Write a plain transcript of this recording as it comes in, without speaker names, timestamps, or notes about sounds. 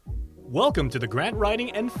Welcome to the Grant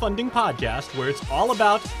Writing and Funding Podcast, where it's all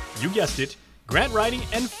about, you guessed it, grant writing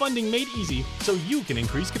and funding made easy so you can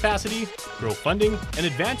increase capacity, grow funding, and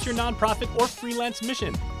advance your nonprofit or freelance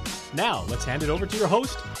mission. Now, let's hand it over to your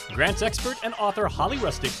host, grants expert and author Holly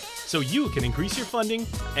Rustick, so you can increase your funding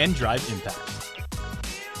and drive impact.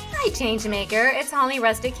 Hi, Changemaker. It's Holly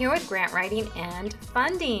Rustick here with Grant Writing and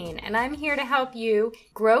Funding, and I'm here to help you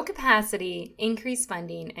grow capacity, increase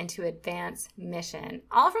funding, and to advance mission,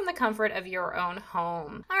 all from the comfort of your own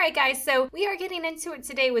home. All right, guys, so we are getting into it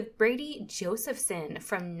today with Brady Josephson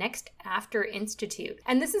from Next After Institute,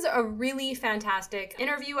 and this is a really fantastic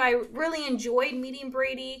interview. I really enjoyed meeting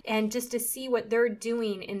Brady and just to see what they're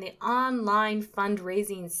doing in the online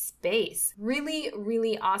fundraising space. Really,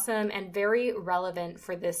 really awesome and very relevant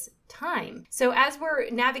for this time. So as we're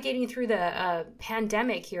navigating through the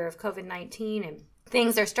pandemic here of COVID-19 and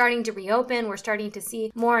things are starting to reopen, we're starting to see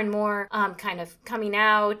more and more kind of coming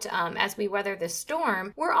out as we weather this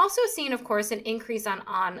storm. We're also seeing, of course, an increase on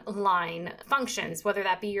online functions, whether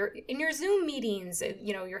that be in your Zoom meetings,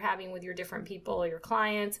 you're having with your different people, your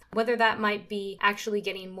clients, whether that might be actually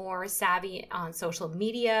getting more savvy on social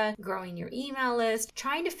media, growing your email list,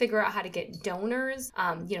 trying to figure out how to get donors,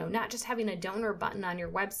 not just having a donor button on your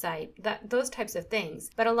website, those types of things.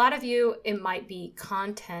 But a lot of you, it might be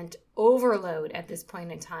content overload at this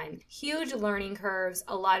point in time. Huge learning curves,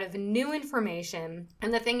 a lot of new information.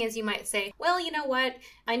 And the thing is, you might say, well, you know what?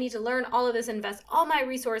 I need to learn all of this, invest all my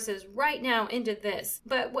resources right now into this.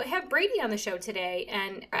 But we'll have Brady on the show today.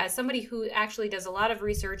 And as somebody who actually does a lot of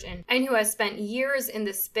research and who has spent years in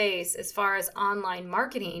this space as far as online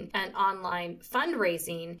marketing and online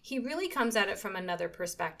fundraising, he really comes at it from another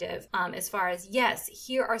perspective. As far as, yes,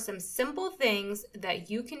 here are some simple things that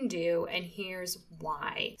you can do, and here's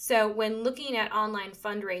why. So when looking at online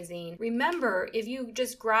fundraising, remember, if you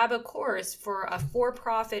just grab a course for a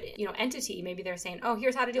for-profit, entity, maybe they're saying, oh,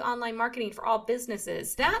 here's how to do online marketing for all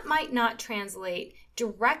businesses. That might not translate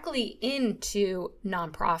directly into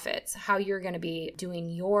nonprofits, how you're going to be doing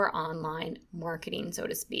your online marketing, so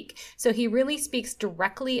to speak. So he really speaks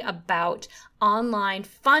directly about online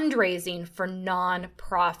fundraising for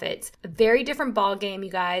nonprofits. A very different ball game, you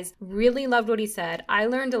guys. Really loved what he said. I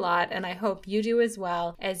learned a lot, and I hope you do as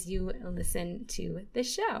well as you listen to the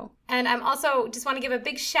show. And I'm also just want to give a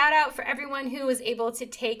big shout out for everyone who was able to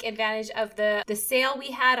take advantage of the sale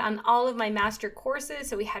we had on all of my master courses.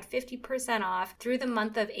 So we had 50% off through the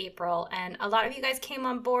month of April, and a lot of you guys came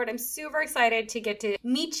on board. I'm super excited to get to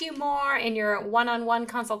meet you more in your one-on-one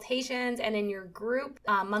consultations and in your group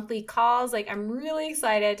monthly calls. I'm really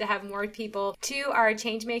excited to have more people to our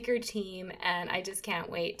Changemaker team, and I just can't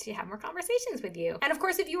wait to have more conversations with you. And of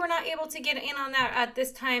course, if you were not able to get in on that at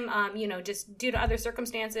this time, just due to other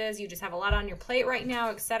circumstances, you just have a lot on your plate right now,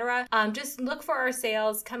 etc. Just look for our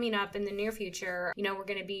sales coming up in the near future. We're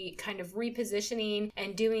going to be kind of repositioning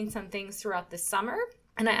and doing some things throughout the summer.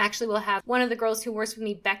 And I actually will have one of the girls who works with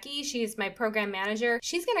me, Becky, she's my program manager.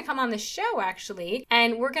 She's going to come on the show, actually,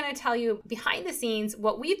 and we're going to tell you behind the scenes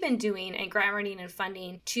what we've been doing at Grant Writing and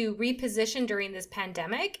Funding to reposition during this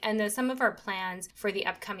pandemic, and then some of our plans for the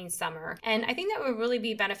upcoming summer. And I think that would really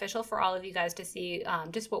be beneficial for all of you guys to see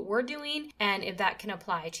just what we're doing and if that can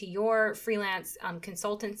apply to your freelance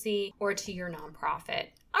consultancy or to your nonprofit.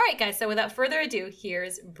 All right, guys, so without further ado,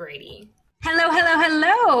 here's Brady. Hello, hello,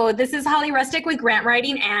 hello. This is Holly Rustick with Grant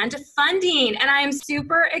Writing and Funding, and I am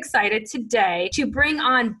super excited today to bring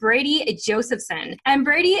on Brady Josephson. And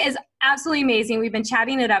Brady is absolutely amazing. We've been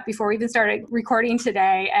chatting it up before we even started recording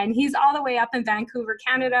today, and he's all the way up in Vancouver,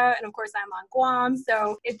 Canada, and of course I'm on Guam.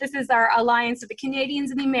 So this is our alliance of the Canadians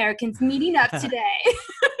and the Americans meeting up today.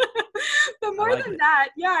 But more than that,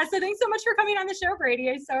 yeah. So thanks so much for coming on the show, Brady.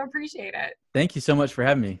 I so appreciate it. Thank you so much for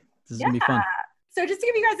having me. This is going to be fun. So just to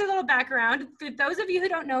give you guys a little background, for those of you who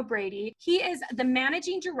don't know Brady, he is the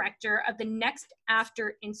managing director of the Next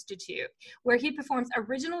After Institute, where he performs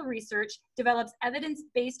original research, develops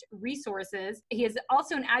evidence-based resources. He is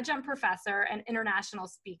also an adjunct professor and international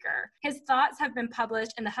speaker. His thoughts have been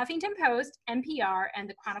published in the Huffington Post, NPR, and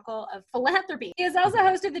the Chronicle of Philanthropy. He is also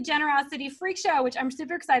host of the Generosity Freak Show, which I'm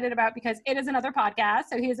super excited about because it is another podcast.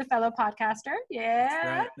 So he is a fellow podcaster.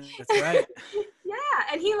 Yeah. That's right. Yeah,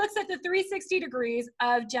 and he looks at the 360 degrees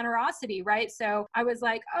of generosity, right? So I was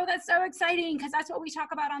like, oh, that's so exciting because that's what we talk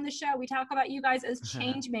about on the show. We talk about you guys as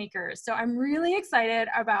change makers. So I'm really excited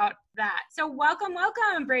about that. So welcome,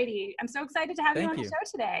 Brady. I'm so excited to have you on the show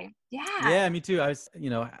today. Yeah. Yeah, me too.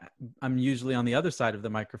 I'm usually on the other side of the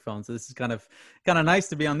microphone, so this is kind of nice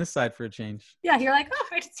to be on this side for a change. Yeah, you're like, oh,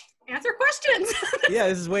 I just answer questions. Yeah,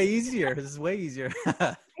 this is way easier.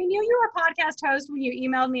 I knew you were a podcast host when you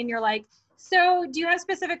emailed me and you're like, So do you have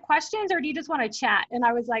specific questions or do you just want to chat? And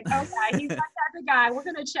I was like, okay, he's that type of guy. We're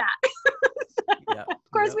going to chat. Yep.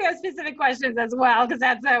 Of course, we have specific questions as well, because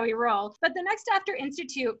that's how we roll. But the Next After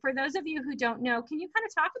Institute, for those of you who don't know, can you kind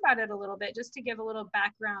of talk about it a little bit, just to give a little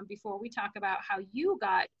background before we talk about how you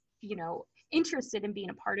got, interested in being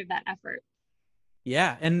a part of that effort?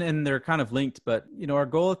 Yeah, and they're kind of linked, but our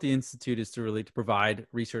goal at the Institute is to provide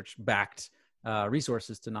research-backed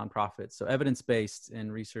resources to nonprofits, so evidence-based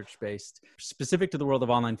and research-based, specific to the world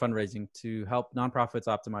of online fundraising, to help nonprofits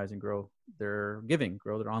optimize and grow their giving,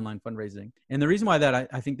 grow their online fundraising. And the reason why that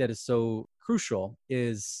I think that is so crucial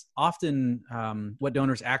is often what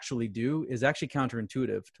donors actually do is actually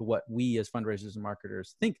counterintuitive to what we as fundraisers and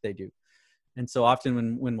marketers think they do. And so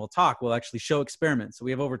often when we'll talk, we'll actually show experiments. So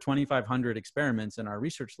we have over 2,500 experiments in our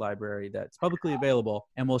research library that's publicly available,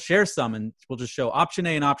 and we'll share some, and we'll just show option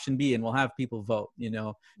A and option B, and we'll have people vote,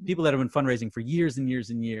 people that have been fundraising for years and years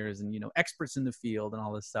and years, and, experts in the field and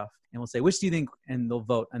all this stuff. And we'll say, which do you think? And they'll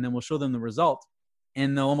vote. And then we'll show them the result,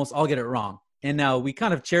 and they'll almost all get it wrong. And now we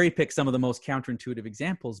kind of cherry pick some of the most counterintuitive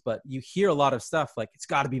examples, but you hear a lot of stuff like, it's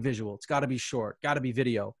got to be visual, it's got to be short, got to be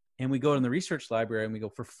video. And we go in the research library and we go,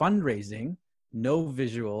 for fundraising, no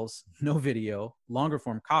visuals, no video, longer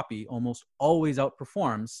form copy almost always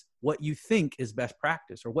outperforms what you think is best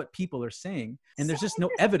practice or what people are saying. And there's just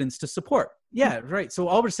no evidence to support. Yeah, right. So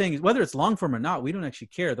all we're saying is, whether it's long form or not, we don't actually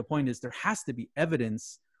care. The point is, there has to be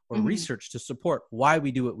evidence or research to support why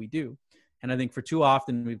we do what we do. And I think for too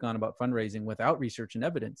often we've gone about fundraising without research and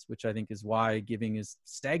evidence, which I think is why giving is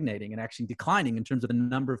stagnating and actually declining in terms of the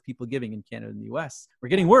number of people giving in Canada and the US. We're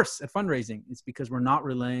getting worse at fundraising. It's because we're not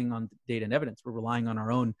relying on data and evidence. We're relying on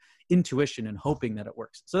our own intuition and hoping that it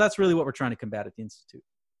works. So that's really what we're trying to combat at the Institute.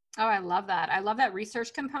 Oh, I love that. I love that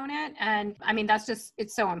research component. And I mean,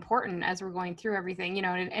 it's so important as we're going through everything,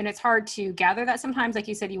 and it's hard to gather that sometimes. Like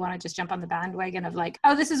you said, you want to just jump on the bandwagon of like,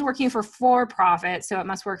 oh, this is working for profit, so it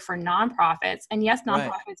must work for nonprofits. And yes,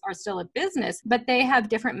 nonprofits are still a business, but they have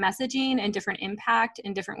different messaging and different impact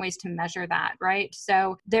and different ways to measure that, right?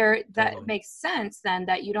 So that makes sense then,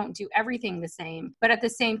 that you don't do everything the same. But at the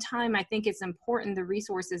same time, I think it's important, the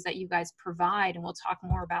resources that you guys provide, and we'll talk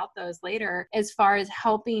more about those later, as far as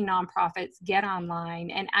helping nonprofits get online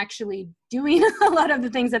and actually doing a lot of the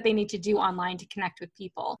things that they need to do online to connect with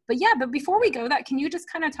people. But before we go can you just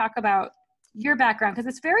kind of talk about your background?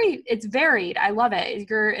 Because it's varied. I love it.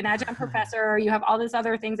 You're an adjunct professor. You have all these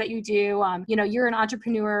other things that you do. You're an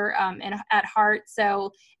entrepreneur at heart.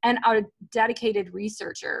 So, and a dedicated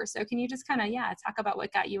researcher. So can you just kind of, talk about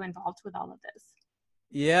what got you involved with all of this?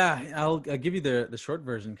 Yeah, I'll give you the short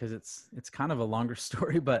version, because it's kind of a longer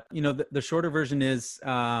story. But the shorter version is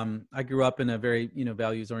I grew up in a very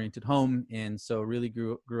values oriented home, and so really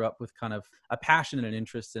grew up with kind of a passion and an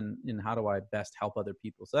interest in how do I best help other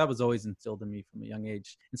people. So that was always instilled in me from a young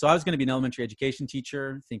age. And so I was going to be an elementary education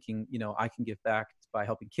teacher, thinking I can give back by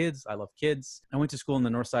helping kids. I love kids. I went to school in the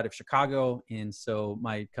north side of Chicago, and so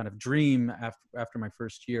my kind of dream after my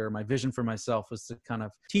first year, my vision for myself was to kind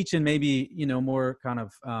of teach in maybe more kind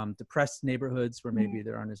of depressed neighborhoods where maybe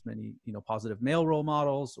there aren't as many positive male role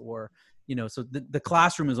models, or so the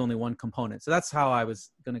classroom is only one component. So that's how I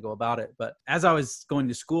was going to go about it. But as I was going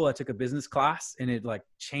to school, I took a business class, and it like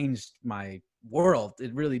changed my world.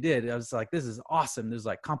 It really did. I was like, this is awesome. There's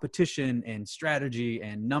like competition and strategy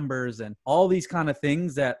and numbers and all these kind of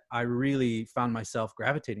things that I really found myself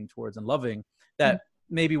gravitating towards and loving, that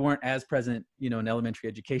maybe weren't as present, in elementary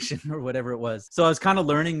education or whatever it was. So I was kind of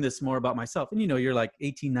learning this more about myself. And, you're like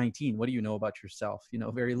 18, 19. What do you know about yourself?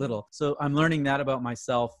 Very little. So I'm learning that about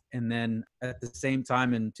myself. And then at the same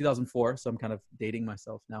time in 2004, so I'm kind of dating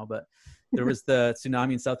myself now, but there was the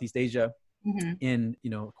tsunami in Southeast Asia. And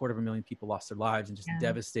 250,000 people lost their lives and just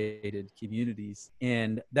devastated communities.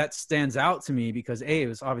 And that stands out to me because it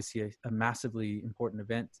was obviously a massively important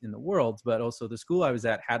event in the world, but also the school I was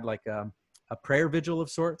at had like a prayer vigil of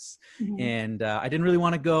sorts. And I didn't really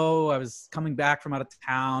want to go. I was coming back from out of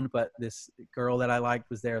town, but this girl that I liked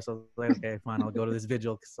was there. So I was like, okay, fine, I'll go to this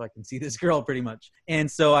vigil so I can see this girl pretty much.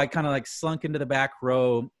 And so I kind of like slunk into the back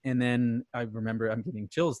row. And then I remember I'm getting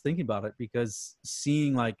chills thinking about it, because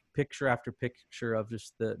seeing like picture after picture of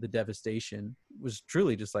just the devastation was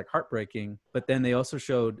truly just like heartbreaking. But then they also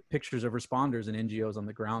showed pictures of responders and NGOs on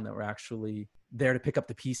the ground that were actually there to pick up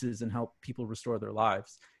the pieces and help people restore their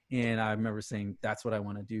lives. And I remember saying, that's what I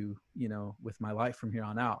want to do, with my life from here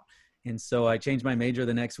on out. And so I changed my major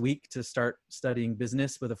the next week to start studying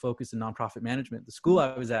business with a focus in nonprofit management. The school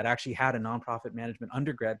I was at actually had a nonprofit management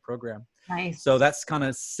undergrad program. Nice. So that's kind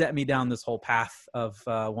of set me down this whole path of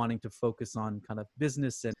wanting to focus on kind of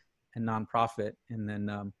business and nonprofit. And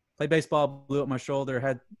then played baseball, blew up my shoulder,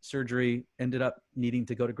 had surgery, ended up needing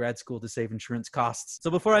to go to grad school to save insurance costs.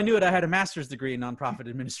 So before I knew it, I had a master's degree in nonprofit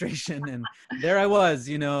administration. And there I was,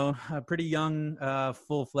 a pretty young,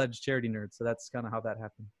 full-fledged charity nerd. So that's kind of how that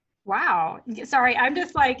happened. Wow. Sorry, I'm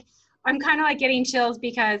kind of like getting chills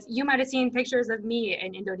because you might have seen pictures of me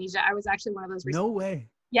in Indonesia. I was actually one of those. No way.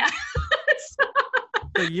 Yeah.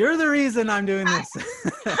 So you're the reason I'm doing this.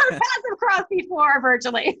 Our paths have crossed before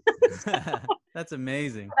virtually. That's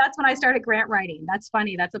amazing. That's when I started grant writing. That's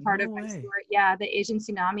funny. That's a part of my way. story. Yeah, the Asian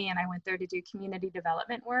tsunami, and I went there to do community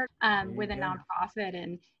development work with a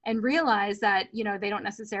nonprofit, and realized that they don't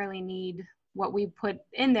necessarily need what we put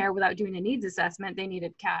in there without doing a needs assessment. They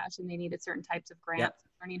needed cash, and they needed certain types of grants,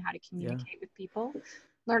 learning how to communicate with people,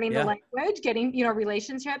 learning the language, getting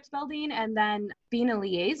relationships building, and then being a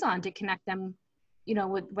liaison to connect them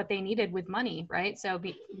with what they needed with money, right? So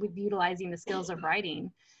with utilizing the skills of writing.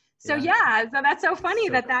 So so that's so funny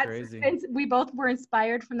we both were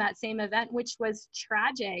inspired from that same event, which was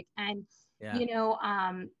tragic. And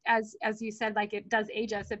as you said, like, it does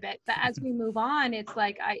age us a bit, but as we move on, it's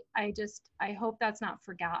like I hope that's not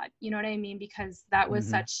forgot. You know what I mean? Because that was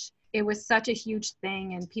such a huge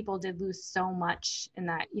thing, and people did lose so much in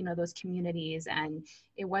that, those communities, and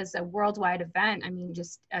it was a worldwide event. I mean,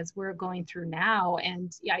 just as we're going through now,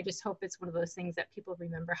 and I just hope it's one of those things that people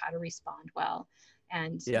remember how to respond well.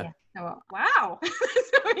 And so, wow,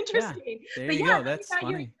 so interesting. Yeah, there you go. That's you got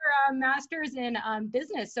funny. Your master's in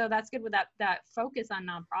business, so that's good with that focus on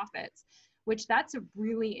nonprofits, which that's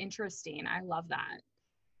really interesting. I love that.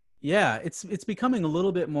 Yeah, it's becoming a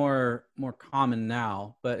little bit more common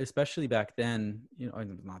now, but especially back then,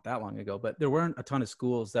 not that long ago, but there weren't a ton of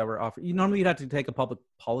schools that were offered. Normally you'd have to take a public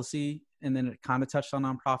policy, and then it kind of touched on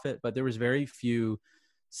nonprofit, but there was very few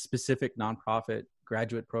specific nonprofit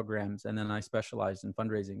graduate programs. And then I specialized in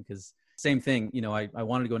fundraising because same thing, I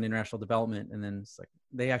wanted to go into international development, and then it's like,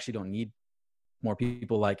 they actually don't need more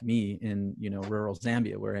people like me in, rural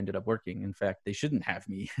Zambia, where I ended up working. In fact, they shouldn't have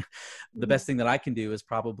me. The best thing that I can do is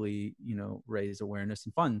probably, raise awareness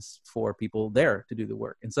and funds for people there to do the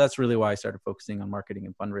work. And so that's really why I started focusing on marketing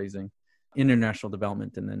and fundraising, international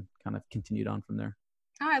development, and then kind of continued on from there.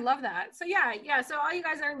 Oh, I love that. So so all you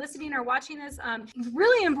guys are listening or watching this,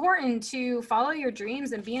 really important to follow your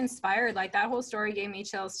dreams and be inspired. Like, that whole story gave me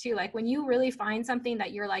chills too. Like, when you really find something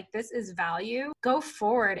that you're like, this is value, go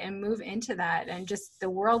forward and move into that, and just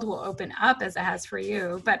the world will open up as it has for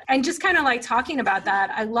you. And just kind of like talking about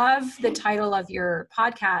that, I love the title of your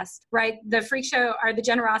podcast, right? The Freak Show, or the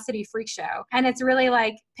Generosity Freak Show. And it's really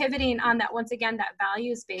like pivoting on that, once again, that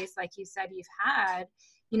value space, like you said, you've had,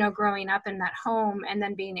 growing up in that home, and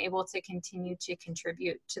then being able to continue to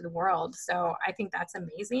contribute to the world. So I think that's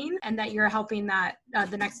amazing, and that you're helping that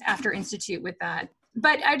the Next After Institute with that.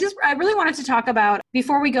 But I really wanted to talk about,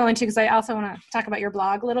 before we go into, because I also want to talk about your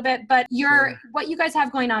blog a little bit, but what you guys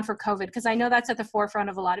have going on for COVID, because I know that's at the forefront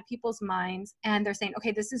of a lot of people's minds, and they're saying,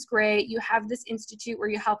 okay, this is great. You have this institute where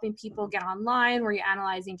you're helping people get online, where you're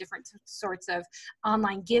analyzing different sorts of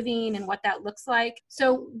online giving and what that looks like.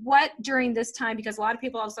 So what during this time, because a lot of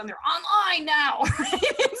people all of a sudden they're online now, right?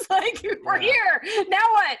 It's like, we're here, now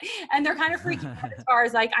what? And they're kind of freaking out as far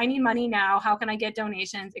as like, I need money now. How can I get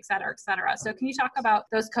donations, et cetera, et cetera. So can you talk about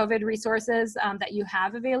those COVID resources that you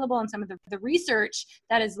have available, and some of the research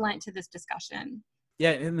that is lent to this discussion?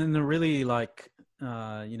 Yeah, and then the really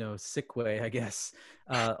sick way, I guess,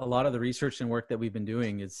 a lot of the research and work that we've been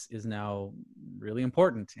doing is now really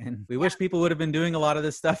important. And we wish people would have been doing a lot of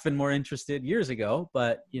this stuff and more interested years ago,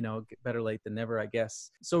 but, better late than never, I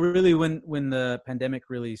guess. So really when the pandemic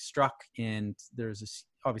really struck, and there's this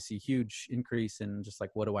obviously huge increase in just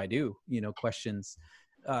like, what do I do? Questions.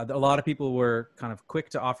 A lot of people were kind of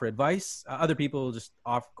quick to offer advice. Other people just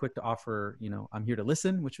quick to offer, I'm here to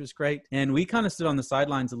listen, which was great. And we kind of stood on the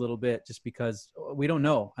sidelines a little bit just because we don't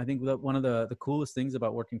know. I think that one of the coolest things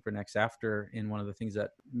about working for Next After, and one of the things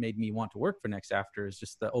that made me want to work for Next After, is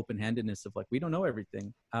just the open-handedness of like, we don't know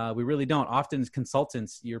everything. We really don't. Often as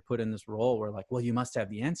consultants, you're put in this role where like, well, you must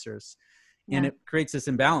have the answers. Yeah. And it creates this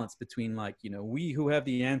imbalance between like, we who have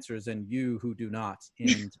the answers and you who do not.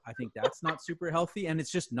 And I think that's not super healthy. And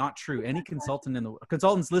it's just not true. Any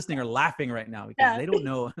consultants listening are laughing right now because they don't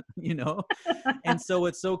know, And so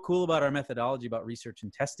what's so cool about our methodology about research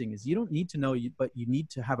and testing is you don't need to know, but you need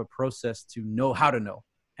to have a process to know how to know.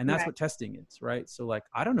 And that's what testing is, right? So like,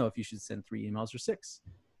 I don't know if you should send 3 emails or 6.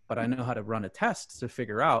 But I know how to run a test to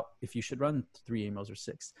figure out if you should run 3 emails or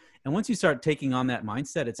 6. And once you start taking on that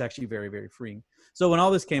mindset, it's actually very, very freeing. So when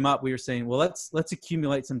all this came up, we were saying, well, let's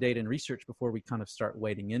accumulate some data and research before we kind of start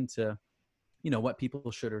wading into what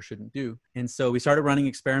people should or shouldn't do. And so we started running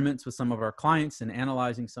experiments with some of our clients and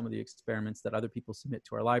analyzing some of the experiments that other people submit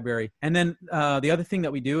to our library. And then the other thing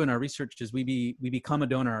that we do in our research is we become a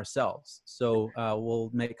donor ourselves. So we'll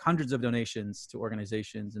make hundreds of donations to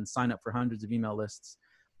organizations and sign up for hundreds of email lists.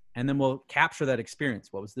 And then we'll capture that experience.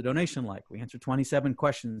 What was the donation like? We answer 27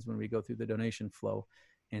 questions when we go through the donation flow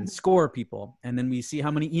and score people. And then we see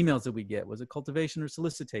how many emails did we get? Was it cultivation or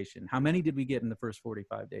solicitation? How many did we get in the first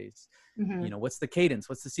 45 days? What's the cadence?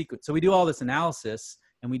 What's the sequence? So we do all this analysis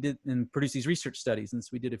and produce these research studies. And so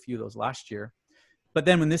we did a few of those last year. But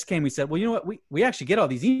then when this came, we said, well, you know what? We actually get all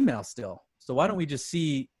these emails still. So why don't we just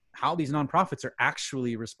see how these nonprofits are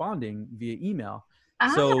actually responding via email?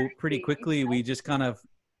 So pretty quickly, we just kind of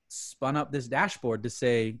spun up this dashboard to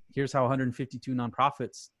say, here's how 152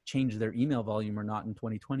 nonprofits changed their email volume or not in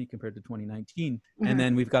 2020 compared to 2019. And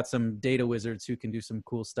then we've got some data wizards who can do some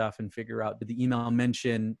cool stuff and figure out, did the email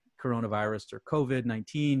mention coronavirus or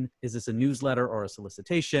COVID-19? Is this a newsletter or a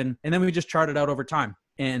solicitation? And then we just chart it out over time.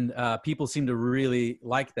 And people seem to really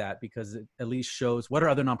like that because it at least shows what are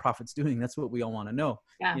other nonprofits doing. That's what we all want to know.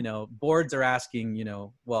 Yeah. Boards are asking,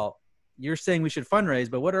 well, you're saying we should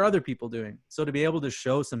fundraise, but what are other people doing? So to be able to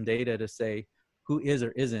show some data to say who is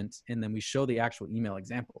or isn't, and then we show the actual email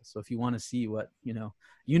examples. So if you want to see what,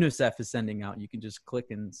 UNICEF is sending out, you can just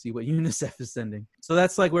click and see what UNICEF is sending. So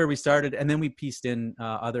that's like where we started. And then we pieced in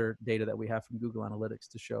other data that we have from Google Analytics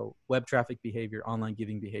to show web traffic behavior, online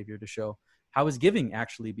giving behavior, to show how is giving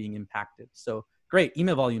actually being impacted. So great,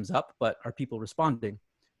 email volume's up, but are people responding?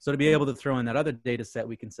 So to be able to throw in that other data set,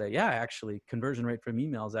 we can say, yeah, actually conversion rate from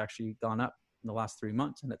email has actually gone up in the last 3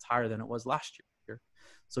 months, and it's higher than it was last year.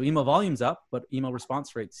 So email volume's up, but email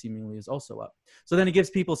response rate seemingly is also up. So then it gives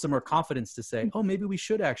people some more confidence to say, oh, maybe we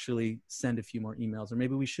should actually send a few more emails, or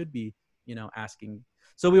maybe we should be, asking.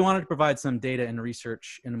 So we wanted to provide some data and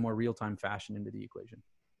research in a more real-time fashion into the equation.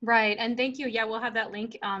 Right. And thank you. Yeah, we'll have that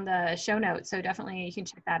link on the show notes. So definitely you can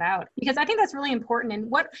check that out, because I think that's really important. And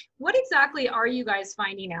what exactly are you guys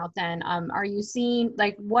finding out then? Are you seeing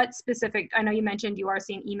what specific, I know you mentioned you are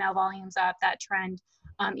seeing email volumes up, that trend,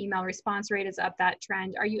 email response rate is up, that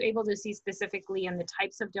trend. Are you able to see specifically in the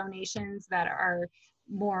types of donations that are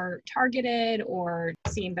more targeted, or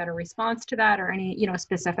seeing better response to that, or any,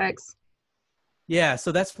 specifics? Yeah,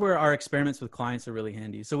 so that's where our experiments with clients are really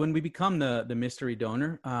handy. So when we become the mystery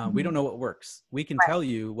donor, we don't know what works. We can tell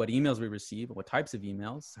you what emails we receive, what types of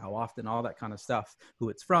emails, how often, all that kind of stuff, who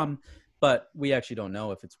it's from, but we actually don't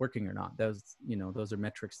know if it's working or not. Those are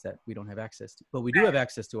metrics that we don't have access to, but we do have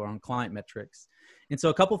access to our own client metrics. And so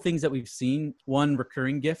a couple of things that we've seen: one,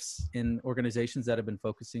 recurring gifts in organizations that have been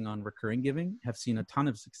focusing on recurring giving have seen a ton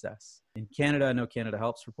of success. In Canada, I know Canada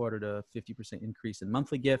Helps reported a 50% increase in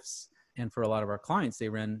monthly gifts. And for a lot of our clients, they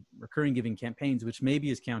ran recurring giving campaigns, which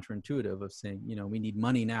maybe is counterintuitive of saying, we need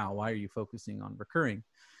money now. Why are you focusing on recurring?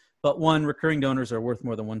 But one, recurring donors are worth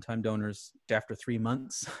more than one-time donors after 3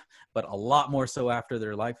 months, but a lot more so after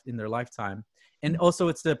in their lifetime. And also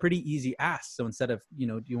it's a pretty easy ask. So instead of,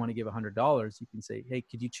 do you want to give $100? You can say, hey,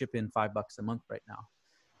 could you chip in $5 a month right now?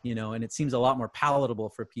 And it seems a lot more palatable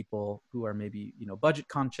for people who are maybe, budget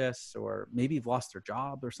conscious, or maybe have lost their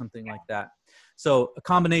job or something like that. So a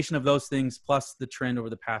combination of those things, plus the trend over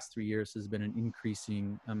the past 3 years, has been an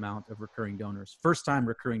increasing amount of recurring donors, first-time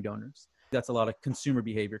recurring donors. That's a lot of consumer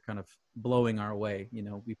behavior kind of blowing our way.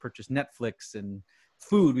 We purchase Netflix and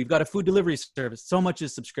food. We've got a food delivery service. So much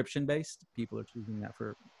is subscription based. People are choosing that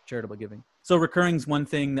for charitable giving. So recurring is one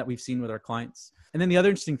thing that we've seen with our clients. And then the other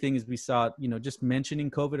interesting thing is we saw, just mentioning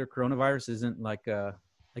COVID or coronavirus isn't like a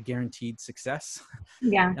guaranteed success.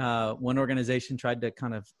 Yeah. One organization tried to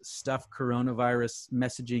kind of stuff coronavirus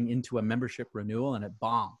messaging into a membership renewal, and it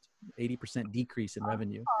bombed. 80% decrease in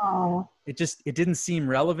revenue. Oh. It didn't seem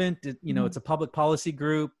relevant. It's a public policy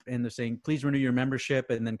group, and they're saying, please renew your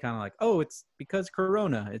membership. And then kind of like, oh, it's because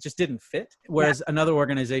Corona. It just didn't fit. Whereas another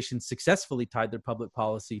organization successfully tied their public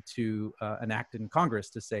policy to an act in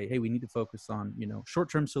Congress to say, hey, we need to focus on,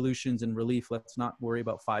 short-term solutions and relief. Let's not worry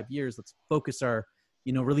about 5 years. Let's focus our,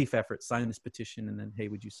 relief efforts, sign this petition, and then, hey,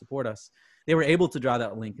 would you support us? They were able to draw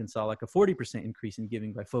that link and saw like a 40% increase in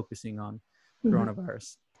giving by focusing on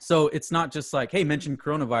coronavirus. So it's not just like, hey, mention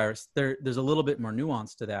coronavirus. There's a little bit more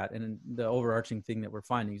nuance to that. And the overarching thing that we're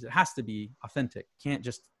finding is it has to be authentic. Can't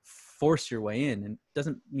just force your way in. And it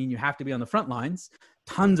doesn't mean you have to be on the front lines.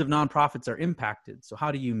 Tons of nonprofits are impacted. So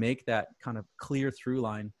how do you make that kind of clear through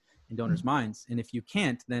line in donors' minds? And if you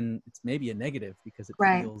can't, then it's maybe a negative because it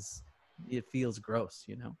feels gross,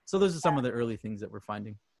 So those are some of the early things that we're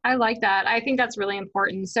finding. I like that. I think that's really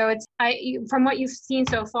important. So from what you've seen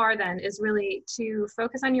so far then is really to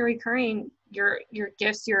focus on your recurring your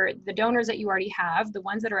gifts, the donors that you already have, the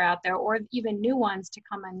ones that are out there, or even new ones to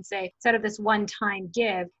come and say, instead of this one-time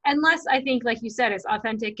give, unless I think, like you said, it's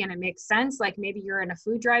authentic and it makes sense. Like maybe you're in a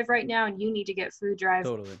food drive right now and you need to get food drive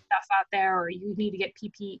Totally. stuff out there, or you need to get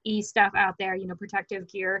PPE stuff out there, protective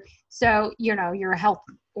gear. So, you're a health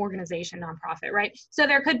organization, nonprofit, right? So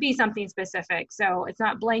there could be something specific. So it's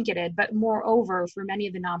not blanketed, but moreover, for many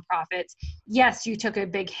of the nonprofits, yes, you took a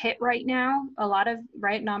big hit right now. A lot of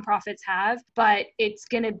nonprofits have, but it's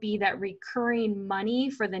going to be that recurring money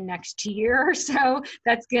for the next year or so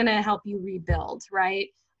that's going to help you rebuild, right?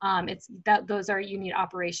 It's that you need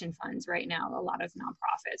operation funds right now. A lot of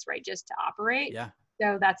nonprofits, right, just to operate. Yeah.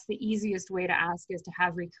 So that's the easiest way to ask, is to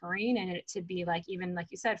have recurring, and it to be like, even like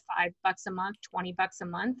you said, $5 a month, $20 a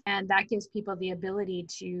month. And that gives people the ability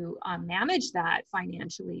to manage that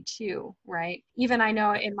financially too, right? Even I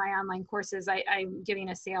know in my online courses, I'm giving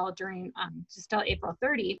a sale during just till April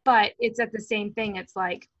 30, but it's at the same thing. It's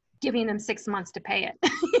like giving them 6 months to pay it.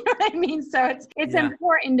 You know what I mean? So it's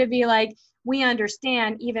important to be like, we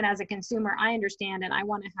understand, even as a consumer, I understand, and I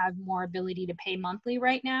want to have more ability to pay monthly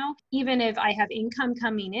right now. Even if I have income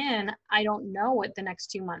coming in, I don't know what the next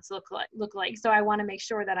 2 months look like. So I want to make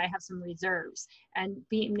sure that I have some reserves, and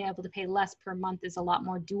being able to pay less per month is a lot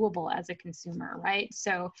more doable as a consumer, right?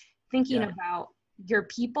 So thinking about your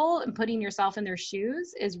people and putting yourself in their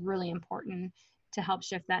shoes is really important to help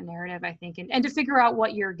shift that narrative, I think, and to figure out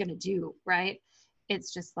what you're going to do, right?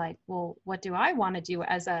 It's just like, well, what do I want to do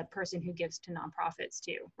as a person who gives to nonprofits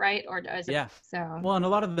too, right? Or does Well, and a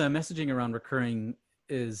lot of the messaging around recurring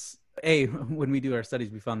is, when we do our studies,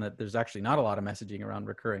 we found that there's actually not a lot of messaging around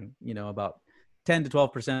recurring. About 10 to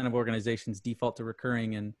 12% of organizations default to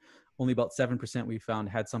recurring, and only about 7% we found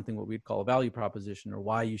had something what we'd call a value proposition, or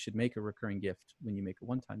why you should make a recurring gift when you make a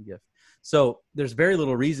one-time gift. So there's very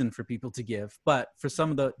little reason for people to give, but for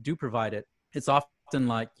some of the do provide it, it's often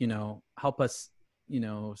like, help us,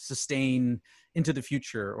 sustain into the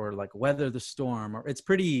future, or like weather the storm, or it's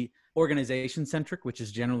pretty organization centric, which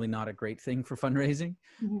is generally not a great thing for fundraising.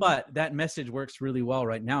 Mm-hmm. But that message works really well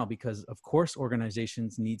right now, because of course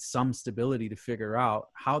organizations need some stability to figure out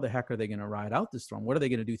how the heck are they going to ride out the storm? What are they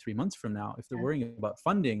going to do 3 months from now? If they're worrying about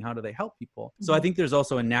funding, how do they help people? Mm-hmm. So I think there's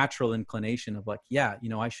also a natural inclination of like,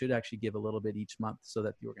 I should actually give a little bit each month so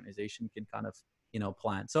that the organization can kind of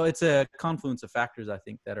plan. So it's a confluence of factors, I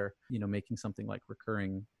think, that are, making something like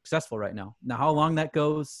recurring successful right now. Now, how long that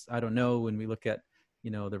goes, I don't know. When we look at,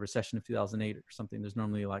 the recession of 2008 or something, there's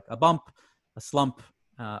normally like a bump, a slump,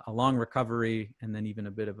 a long recovery, and then even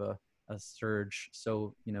a bit of a surge.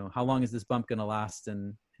 So, how long is this bump going to last?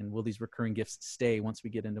 And will these recurring gifts stay once we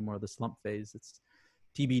get into more of the slump phase? It's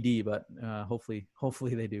TBD, but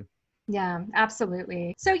hopefully they do. Yeah,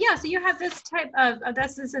 absolutely. So you have this type of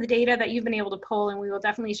this is the data that you've been able to pull, and we will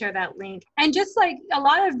definitely share that link. And just like a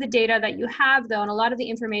lot of the data that you have though, and a lot of the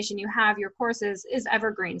information you have, your courses is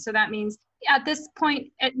evergreen. So that means at this point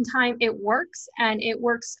in time, it works, and it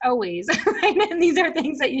works always, right? And these are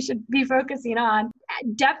things that you should be focusing on,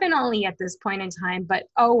 definitely at this point in time, but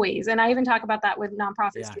always. And I even talk about that with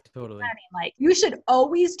nonprofits. Yeah, totally. Planning. Like, you should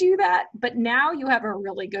always do that, but now you have a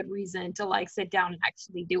really good reason to like sit down and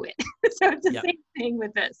actually do it. So it's the same thing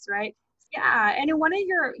with this, right? Yeah. And in one of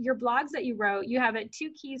your blogs that you wrote, you have 2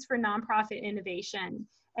 keys for nonprofit innovation.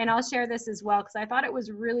 And I'll share this as well, because I thought it was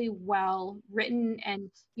really well written, and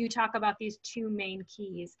you talk about these 2 main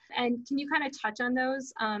keys. And can you kind of touch on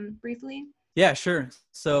those briefly? Yeah, sure.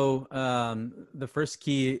 So the first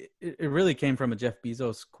key, it really came from a Jeff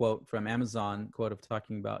Bezos quote from Amazon, quote of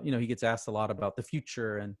talking about, he gets asked a lot about the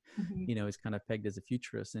future, and, he's kind of pegged as a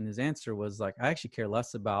futurist. And his answer was like, I actually care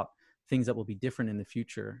less about things that will be different in the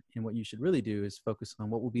future. And what you should really do is focus on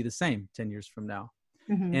what will be the same 10 years from now.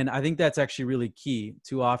 Mm-hmm. And I think that's actually really key.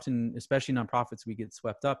 Too often, especially nonprofits, we get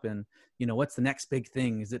swept up in, what's the next big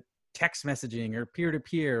thing? Is it text messaging or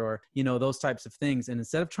peer-to-peer or, those types of things? And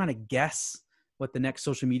instead of trying to guess what the next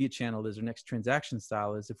social media channel is or next transaction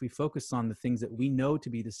style is, if we focus on the things that we know to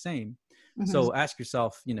be the same. Mm-hmm. So ask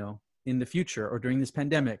yourself, in the future or during this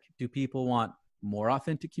pandemic, do people want more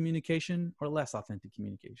authentic communication or less authentic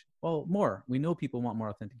communication? Well, more. We know people want more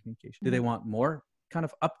authentic communication. Mm-hmm. Do they want more kind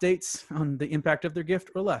of updates on the impact of their gift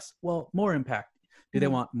or less? Well, more impact. Do they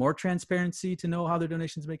want more transparency to know how their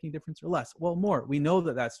donation is making a difference or less? Well, more. We know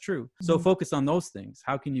that that's true. So focus on those things.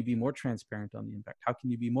 How can you be more transparent on the impact? How can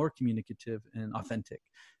you be more communicative and authentic?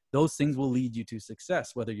 Those things will lead you to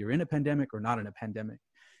success, whether you're in a pandemic or not in a pandemic.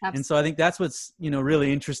 Absolutely. And so I think that's what's,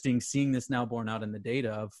 really interesting, seeing this now borne out in the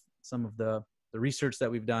data of some of the the research that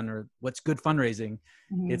we've done or what's good fundraising.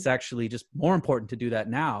 Mhm. It's actually just more important to do that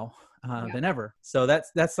now than ever. So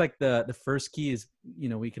that's like the first key is,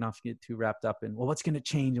 we can often get too wrapped up in, well, what's going to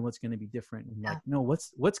change and what's going to be different. And like, no,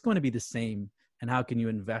 what's going to be the same, and how can you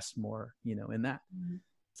invest more, in that? Mhm.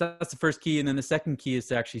 So that's the first key. And then the second key is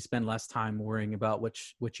to actually spend less time worrying about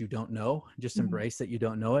what you don't know. Just Mhm. embrace that you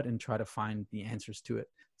don't know it and try to find the answers to it.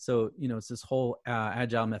 So, it's this whole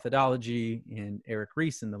agile methodology and Eric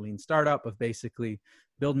Ries and the lean startup of basically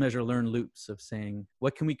build, measure, learn loops of saying,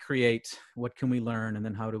 what can we create? What can we learn? And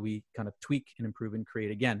then how do we kind of tweak and improve and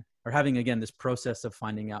create again? Or having, again, this process of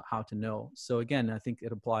finding out how to know. So again, I think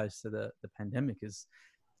it applies to the pandemic is,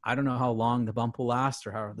 I don't know how long the bump will last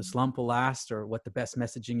or how the slump will last or what the best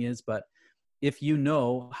messaging is, but if you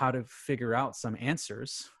know how to figure out some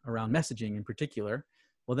answers around messaging in particular,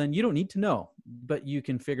 well, then you don't need to know, but you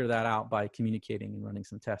can figure that out by communicating and running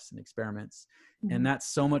some tests and experiments. Mhm. And that's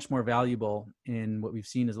so much more valuable. In what we've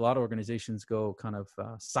seen is a lot of organizations go kind of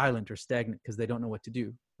silent or stagnant because they don't know what to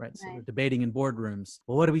do, right? So they're debating in boardrooms.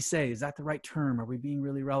 Well, what do we say? Is that the right term? Are we being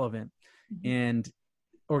really relevant? Mhm. And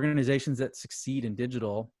organizations that succeed in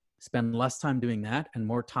digital spend less time doing that and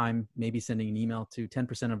more time maybe sending an email to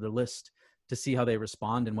 10% of their list to see how they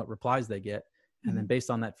respond and what replies they get. And then based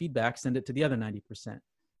on that feedback, send it to the other 90%,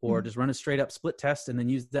 or just run a straight up split test and then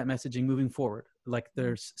use that messaging moving forward. Like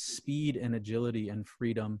there's speed and agility and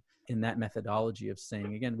freedom in that methodology of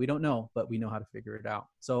saying, again, we don't know, but we know how to figure it out.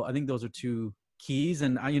 So I think those are two keys.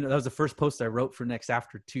 And that was the first post I wrote for Next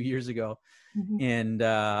After 2 years ago. Mhm. And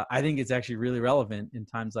I think it's actually really relevant in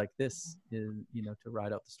times like this, to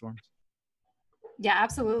ride out the storms. Yeah,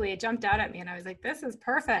 absolutely. It jumped out at me and I was like, this is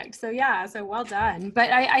perfect. So yeah, so well done.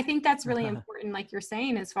 But I think that's really important, like you're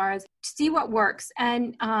saying, as far as see what works.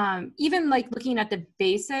 And even like looking at the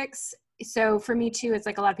basics. So for me too, it's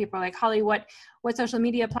like a lot of people are like, Holly, what social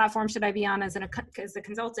media platform should I be on as a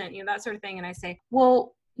consultant, that sort of thing. And I say,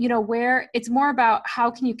 well, where it's more about how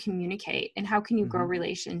can you communicate and how can you grow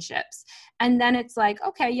relationships. And then it's like,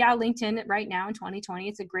 okay, yeah, LinkedIn right now in 2020,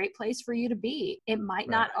 it's a great place for you to be. It might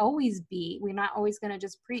not always be. We're not always going to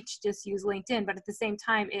just just use LinkedIn, but at the same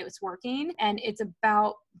time, it's working and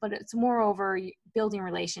but it's moreover building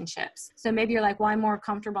relationships. So maybe you're like, well, I'm more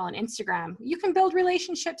comfortable on Instagram. You can build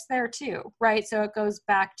relationships there too, right? So it goes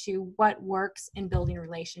back to what works in building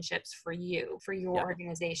relationships for you, for your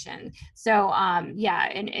organization. So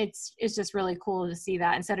and it's just really cool to see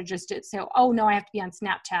that instead of just say, oh no, I have to be on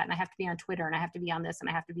Snapchat and I have to be on Twitter and I have to be on this and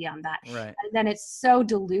I have to be on that. Right. And then it's so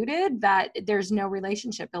diluted that there's no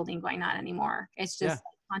relationship building going on anymore. It's just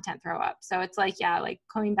content throw up. So it's like, like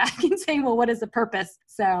coming back and saying, well, what is the purpose?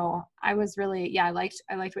 So I was really, I liked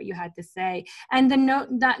what you had to say. And the note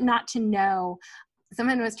not to know,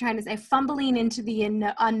 someone was trying to say fumbling into the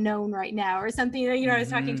unknown right now or something. I was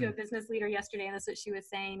talking to a business leader yesterday and that's what she was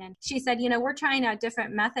saying. And she said, we're trying out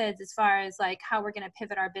different methods as far as like how we're going to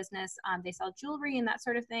pivot our business. They sell jewelry and that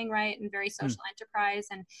sort of thing, right? And very social enterprise.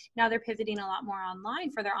 And now they're pivoting a lot more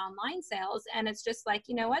online for their online sales. And it's just like,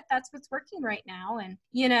 what, that's what's working right now. And,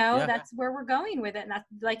 that's where we're going with it. And that's,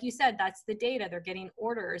 like you said, that's the data. They're getting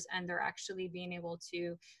orders and they're actually being able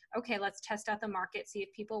to, okay, let's test out the market, see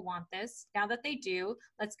if people want this. Now that they do,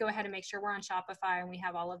 let's go ahead and make sure we're on Shopify and we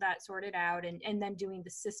have all of that sorted out and then doing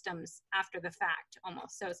the systems after the fact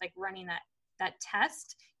almost. So it's like running that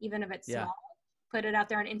test, even if it's small, put it out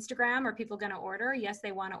there on Instagram. Are people going to order? Yes,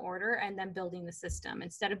 they want to order, and then building the system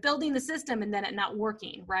instead of building the system and then it not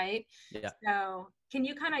working, right? Yeah. So can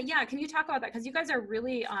you can you talk about that? Because you guys are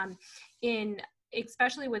really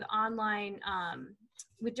especially with online,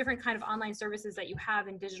 with different kind of online services that you have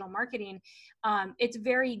in digital marketing, it's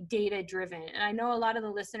very data driven. And I know a lot of the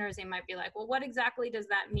listeners, they might be like, well, what exactly does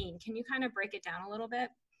that mean? Can you kind of break it down a little bit?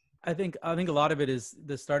 I think a lot of it is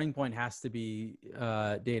the starting point has to be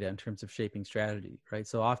data in terms of shaping strategy, right?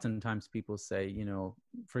 So oftentimes people say,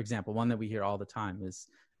 for example, one that we hear all the time is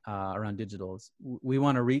around digital is we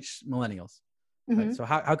want to reach millennials. Right? So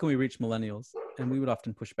how can we reach millennials? And we would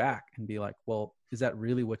often push back and be like, well, is that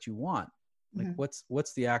really what you want? Like,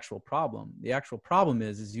 what's the actual problem? The actual problem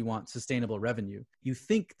is you want sustainable revenue. You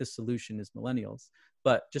think the solution is millennials,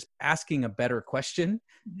 but just asking a better question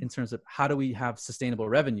in terms of how do we have sustainable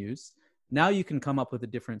revenues? Now you can come up with a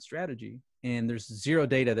different strategy. And there's zero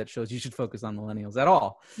data that shows you should focus on millennials at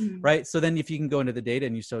all, right? So then if you can go into the data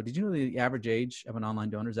and did you know the average age of an online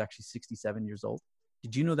donor is actually 67 years old?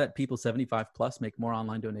 Did you know that people 75 plus make more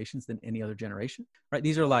online donations than any other generation, right?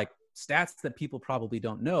 These are like stats that people probably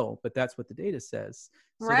don't know, but that's what the data says.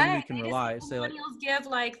 So then we can rely. Say millennials give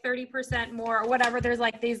like 30% more or whatever. There's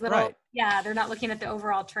like these little, they're not looking at the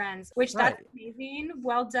overall trends, which that's amazing.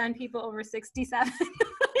 Well done, people over 67.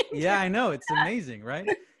 Yeah, I know. It's amazing, right?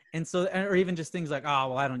 And so, or even just things like, oh,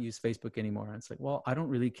 well, I don't use Facebook anymore. And it's like, well, I don't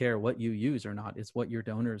really care what you use or not. It's what your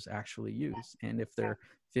donors actually use. And if they're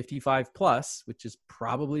 55 plus, which is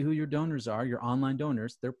probably who your donors are, your online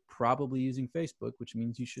donors, they're probably using Facebook, which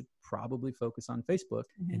means you should probably focus on Facebook.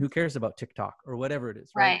 And who cares about TikTok or whatever it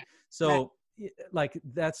is, right? So like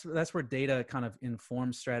that's where data kind of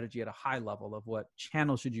informs strategy at a high level of what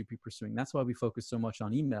channel should you be pursuing. That's why we focus so much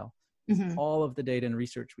on email. All of the data and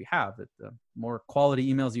research we have, that the more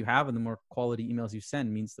quality emails you have and the more quality emails you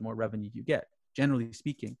send means the more revenue you get, generally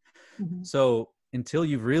speaking. So until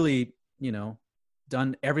you've really,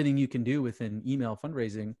 done everything you can do within email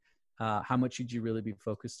fundraising, how much should you really be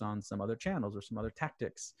focused on some other channels or some other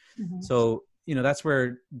tactics? So, that's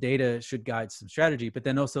where data should guide some strategy, but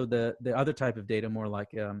then also the other type of data, more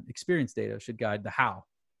like experience data, should guide the how.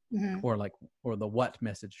 Or the what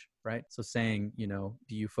message, right? So saying, do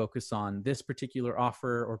you focus on this particular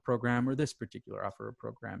offer or program or this particular offer or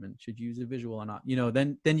program, and should you use a visual or not?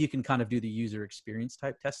 Then you can kind of do the user experience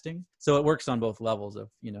type testing. So it works on both levels of,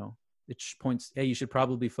 it points, hey, you should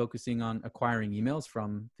probably be focusing on acquiring emails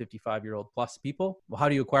from 55-year-old plus people. Well, how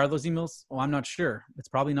do you acquire those emails? Well, I'm not sure. It's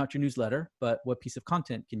probably not your newsletter, but what piece of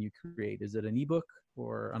content can you create? Is it an ebook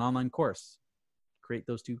or an online course? Create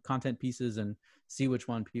those two content pieces and see which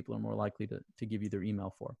one people are more likely to give you their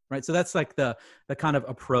email for, right? So that's like the kind of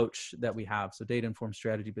approach that we have. So data informs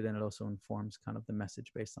strategy, but then it also informs kind of the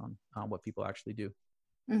message based on what people actually do.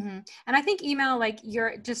 And I think email,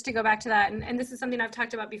 just to go back to that, and this is something I've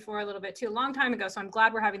talked about before a little bit too, a long time ago. So I'm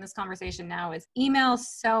glad we're having this conversation now, is email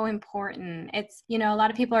so important. It's, a lot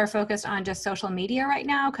of people are focused on just social media right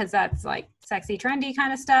now because that's like sexy, trendy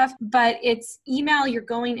kind of stuff. But it's email, you're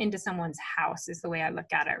going into someone's house is the way I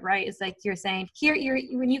look at it, right? It's like you're saying,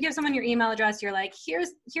 when you give someone your email address, you're like,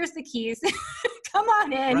 here's the keys. Come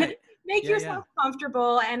on in. Right. Make yourself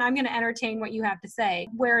comfortable, and I'm going to entertain what you have to say.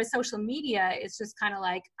 Whereas social media is just kind of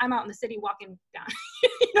like, I'm out in the city walking down.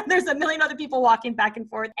 There's a million other people walking back and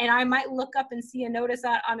forth, and I might look up and see a notice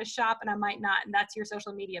on a shop, and I might not, and that's your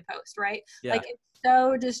social media post, right? Yeah. Like, it's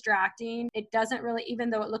so distracting. It doesn't really, even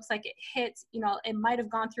though it looks like it hits, it might have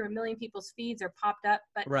gone through a million people's feeds or popped up,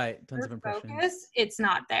 but tons of impressions. Focus, it's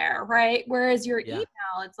not there, right? Whereas your email,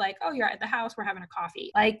 it's like, oh, you're at the house, we're having a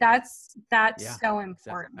coffee. Like that's so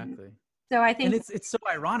important. Exactly. So I think, and it's so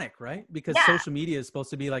ironic, right? Because social media is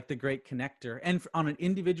supposed to be like the great connector. And on an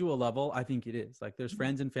individual level, I think it is. Like there's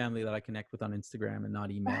friends and family that I connect with on Instagram and not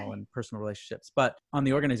email and personal relationships. But on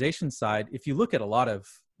the organization side, if you look at a lot of,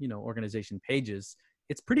 organization pages,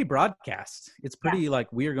 it's pretty broadcast. It's pretty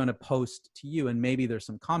like, we are going to post to you and maybe there's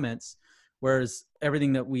some comments. Whereas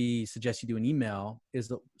everything that we suggest you do in email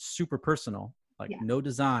is super personal, like no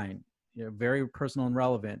design, very personal and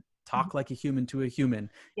relevant. Talk like a human to a human.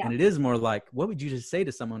 And it is more like, what would you just say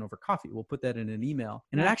to someone over coffee? We'll put that in an email.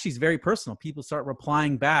 And it actually is very personal. People start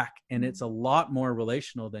replying back, and it's a lot more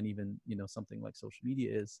relational than even, something like social media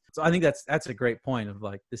is. So I think that's a great point of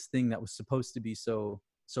like this thing that was supposed to be so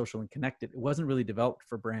social and connected. It wasn't really developed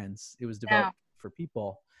for brands. It was developed for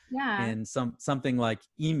people. Yeah. And something like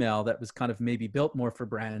email that was kind of maybe built more for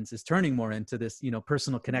brands is turning more into this,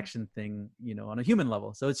 personal connection thing, on a human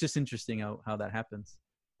level. So it's just interesting how that happens.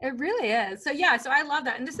 It really is. So so I love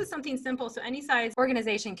that. And this is something simple. So any size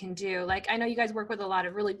organization can do. Like, I know you guys work with a lot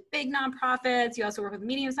of really big nonprofits. You also work with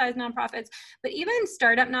medium-sized nonprofits, but even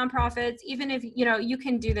startup nonprofits, even if, you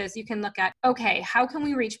can do this, you can look at, okay, how can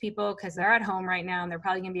we reach people? Because they're at home right now and they're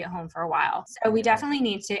probably going to be at home for a while. So we definitely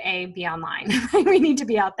need to be online. We need to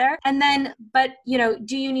be out there. And then, but,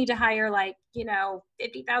 do you need to hire like,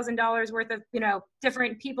 $50,000 worth of,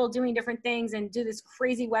 different people doing different things and do this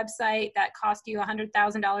crazy website that cost you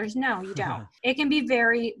 $100,000? No, you don't. It can be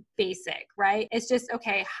very basic, right? It's just,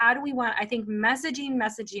 okay, how do we I think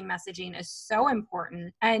messaging is so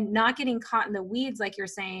important, and not getting caught in the weeds, like you're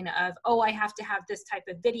saying, of, oh, I have to have this type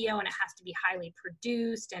of video and it has to be highly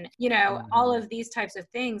produced and, all of these types of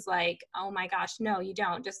things. Like, oh my gosh, no, you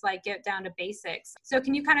don't. Just like get down to basics. So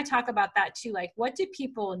can you kind of talk about that too? Like, what do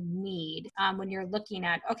people need when you're looking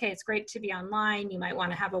at, okay, it's great to be online. You might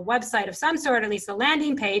want to have a website of some sort, at least a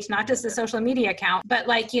landing page, not just a social media account, but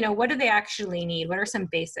like, what do they actually need? What are some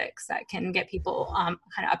basics that can get people kind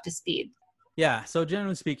of up to speed? Yeah. So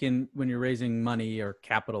generally speaking, when you're raising money or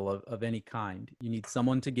capital of any kind, you need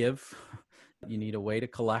someone to give, you need a way to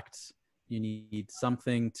collect, you need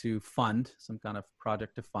something to fund, some kind of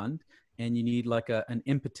project to fund, and you need like an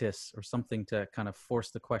impetus or something to kind of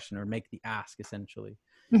force the question or make the ask, essentially.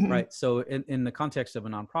 Right. So in the context of a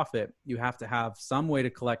nonprofit, you have to have some way to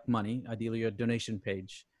collect money, ideally a donation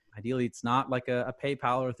page. Ideally, it's not like a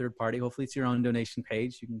PayPal or a third party. Hopefully it's your own donation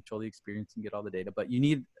page. You can control the experience and get all the data, but you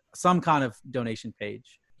need some kind of donation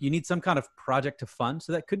page. You need some kind of project to fund.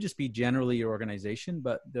 So that could just be generally your organization,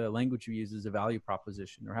 but the language you use is a value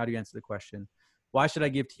proposition, or how do you answer the question, why should I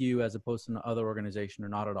give to you as opposed to another organization or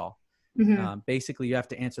not at all? Basically, you have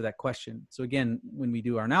to answer that question. So again, when we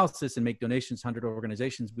do our analysis and make donations to 100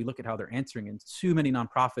 organizations, we look at how they're answering. And too many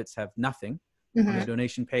nonprofits have nothing on their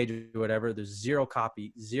donation page or whatever. There's zero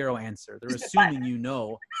copy, zero answer. They're assuming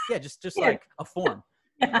just like a form.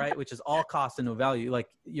 Right? Which is all cost and no value. Like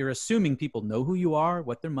you're assuming people know who you are,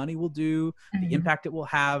 what their money will do, the impact it will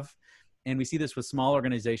have. And we see this with small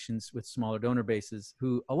organizations with smaller donor bases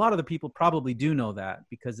who a lot of the people probably do know that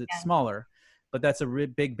because it's smaller, but that's a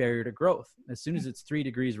big barrier to growth. As soon as it's 3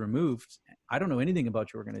 degrees removed, I don't know anything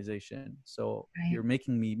about your organization. So you're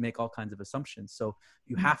making me make all kinds of assumptions. So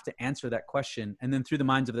you have to answer that question. And then through the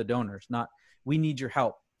minds of the donors, not, we need your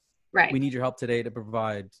help. Right. We need your help today to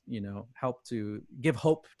provide, help to give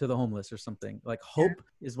hope to the homeless or something. Like hope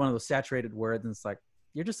is one of those saturated words. And it's like,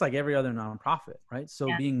 you're just like every other nonprofit, right? So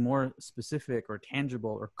being more specific or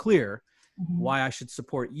tangible or clear why I should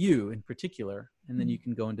support you in particular. And then you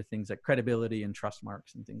can go into things like credibility and trust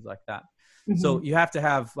marks and things like that. So you have to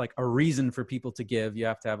have like a reason for people to give. You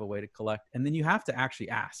have to have a way to collect. And then you have to actually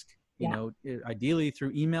ask, ideally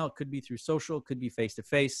through email, it could be through social, it could be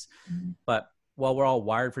face-to-face, but while we're all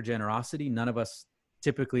wired for generosity, none of us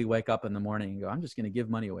typically wake up in the morning and go, I'm just going to give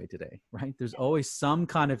money away today, right? There's always some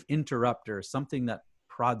kind of interrupter, something that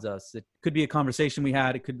prods us. It could be a conversation we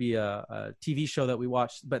had. It could be a TV show that we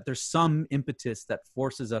watched, but there's some impetus that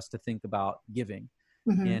forces us to think about giving.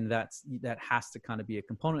 And that has to kind of be a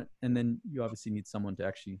component. And then you obviously need someone to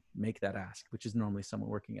actually make that ask, which is normally someone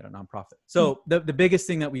working at a nonprofit. So the biggest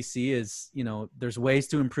thing that we see is, there's ways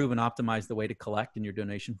to improve and optimize the way to collect in your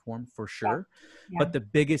donation form for sure. But the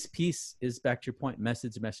biggest piece is, back to your point,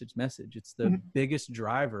 message. It's the biggest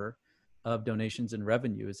driver of donations and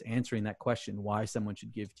revenue, is answering that question, why someone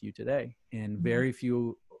should give to you today. And very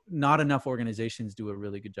few, not enough organizations do a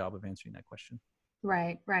really good job of answering that question.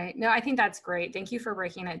 Right. No, I think that's great. Thank you for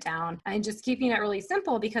breaking it down and just keeping it really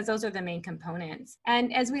simple, because those are the main components.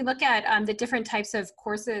 And as we look at the different types of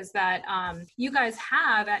courses that you guys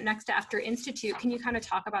have at Next After Institute, can you kind of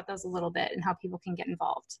talk about those a little bit and how people can get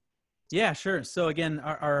involved? Yeah, sure. So again,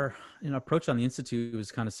 our approach on the Institute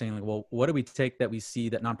is kind of saying like, well, what do we take that we see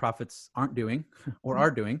that nonprofits aren't doing or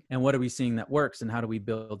are doing? And what are we seeing that works? And how do we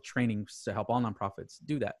build trainings to help all nonprofits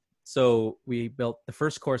do that? So we built, the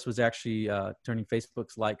first course was actually turning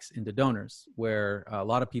Facebook's likes into donors, where a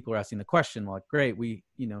lot of people are asking the question, well, like, great,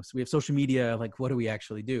 so we have social media, like what do we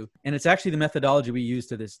actually do? And it's actually the methodology we use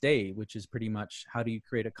to this day, which is pretty much how do you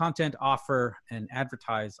create a content offer and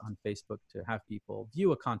advertise on Facebook to have people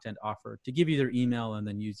view a content offer, to give you their email, and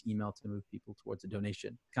then use email to move people towards a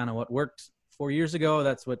donation. Kind of what worked 4 years ago,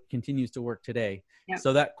 that's what continues to work today. Yep.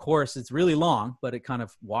 So that course, it's really long, but it kind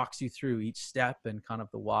of walks you through each step and kind of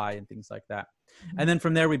the why and things like that. And then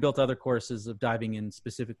from there, we built other courses of diving in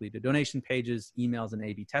specifically to donation pages, emails, and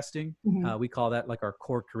A/B testing. We call that like our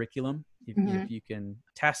core curriculum. If you can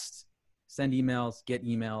test, send emails, get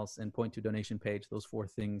emails, and point to a donation page, those 4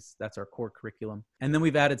 things, that's our core curriculum. And then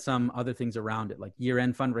we've added some other things around it, like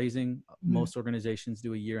year-end fundraising. Most organizations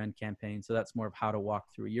do a year-end campaign. So that's more of how to walk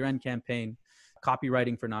through a year-end campaign.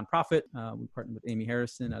 Copywriting for nonprofit. We partnered with Amy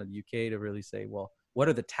Harrison out of the UK to really say, well, what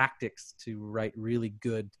are the tactics to write really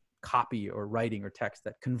good copy or writing or text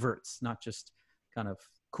that converts, not just kind of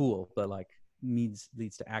cool, but like leads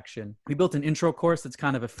to action. We built an intro course that's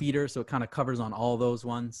kind of a feeder, so it kind of covers on all those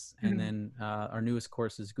ones. And then our newest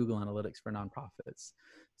course is Google Analytics for nonprofits.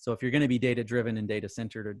 So if you're going to be data-driven and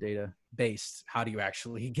data-centered or data-based, how do you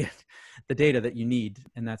actually get the data that you need?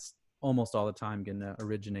 And that's almost all the time going to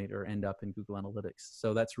originate or end up in Google Analytics.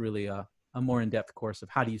 So that's really a more in-depth course of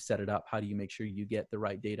how do you set it up? How do you make sure you get the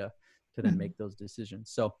right data to then make those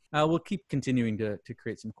decisions? So we'll keep continuing to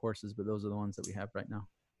create some courses, but those are the ones that we have right now.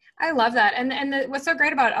 I love that. And what's so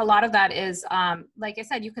great about a lot of that is, like I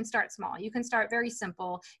said, you can start small. You can start very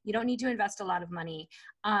simple. You don't need to invest a lot of money.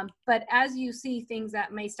 But as you see things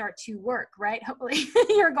that may start to work, right? Hopefully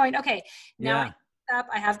you're going, okay, now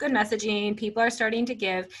I have good messaging. People are starting to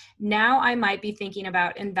give. Now I might be thinking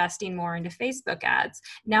about investing more into Facebook ads.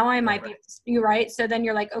 Now I might be, you're right. So then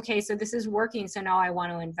you're like, okay, so this is working. So now I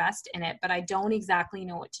want to invest in it, but I don't exactly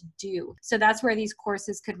know what to do. So that's where these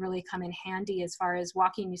courses could really come in handy as far as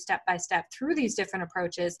walking you step by step through these different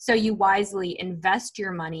approaches. So you wisely invest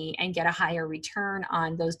your money and get a higher return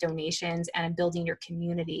on those donations and building your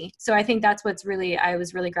community. So I think that's what's really, I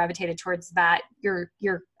was really gravitated towards that, your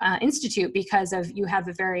institute, because of you have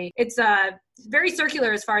it's very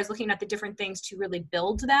circular as far as looking at the different things to really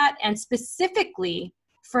build that. And specifically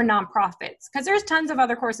for nonprofits, because there's tons of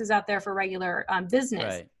other courses out there for regular business.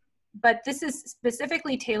 Right. But this is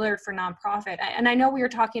specifically tailored for nonprofit. And I know we were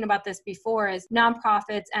talking about this before, is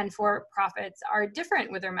nonprofits and for-profits are different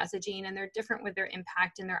with their messaging, and they're different with their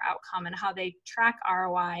impact and their outcome and how they track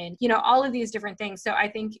ROI and, you know, all of these different things. So I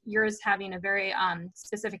think yours having a very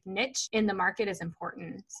specific niche in the market is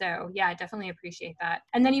important. So yeah, I definitely appreciate that.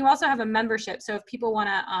 And then you also have a membership. So if people want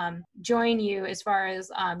to join you as far as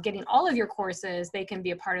getting all of your courses, they can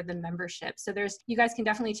be a part of the membership. So you guys can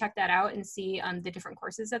definitely check that out and see the different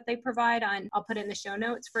courses that they provide I'll put it in the show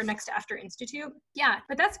notes for Next After Institute. Yeah,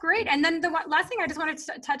 but that's great. And then the last thing I just wanted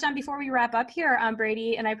to touch on before we wrap up here,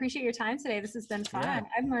 Brady, and I appreciate your time today. This has been fun. Yeah.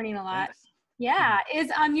 I'm learning a lot. Thanks. Yeah,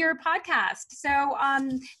 is on your podcast. So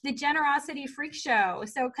the Generosity Freak Show.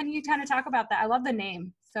 So can you kind of talk about that? I love the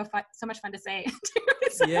name. So fun, so much fun to say.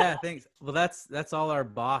 Yeah, thanks. Well, that's all our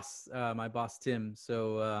boss, my boss, Tim.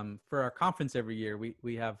 So for our conference every year,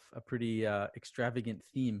 we have a pretty extravagant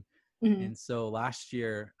theme. Mm-hmm. And so last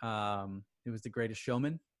year, it was The Greatest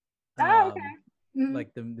Showman. Oh, okay. Mm-hmm.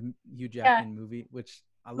 Like the Hugh Jackman movie, which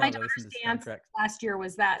I love. My I listen daughter's to dance soundtracks. last year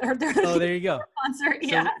was that. Oh, there you go. Concert,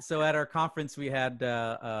 yeah. So at our conference, we had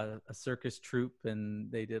a circus troupe,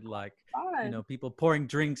 and they did like, Fun. you know, people pouring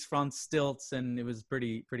drinks from stilts, and it was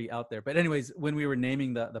pretty out there. But anyways, when we were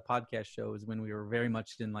naming the podcast show is when we were very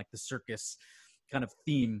much in like the circus kind of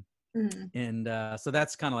theme. Mm-hmm. And so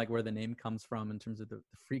that's kind of like where the name comes from in terms of the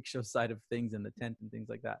freak show side of things and the tent and things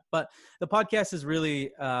like that. But the podcast is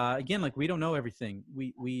really, again, like we don't know everything.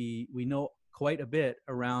 We know quite a bit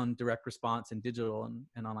around direct response and digital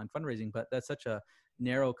and online fundraising, but that's such a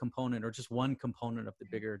narrow component or just one component of the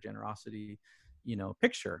bigger generosity, you know,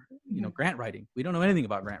 picture, you know, grant writing. We don't know anything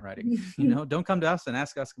about grant writing, you know, don't come to us and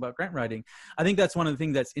ask us about grant writing. I think that's one of the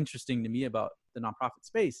things that's interesting to me about the nonprofit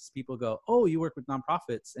space is people go, oh, you work with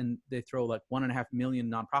nonprofits, and they throw like 1.5 million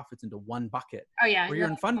nonprofits into one bucket. Oh yeah. Where you're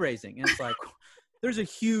in fundraising. And it's like, there's a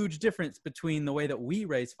huge difference between the way that we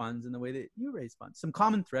raise funds and the way that you raise funds. Some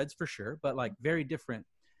common threads for sure, but like very different.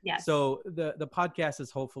 Yes. So the podcast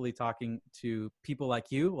is hopefully talking to people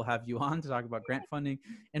like you. We'll have you on to talk about grant funding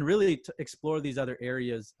and really to explore these other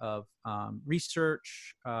areas of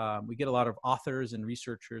research. We get a lot of authors and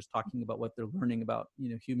researchers talking about what they're learning about, you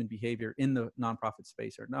know, human behavior in the nonprofit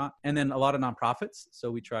space or not. And then a lot of nonprofits.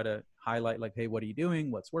 So we try to highlight like, hey, what are you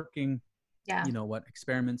doing? What's working? Yeah. You know, what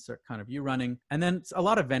experiments are kind of you running? And then a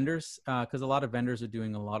lot of vendors, because a lot of vendors are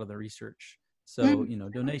doing a lot of the research. So, you know,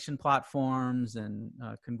 donation platforms and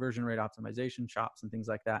conversion rate optimization shops and things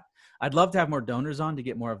like that. I'd love to have more donors on to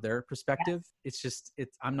get more of their perspective. Yes.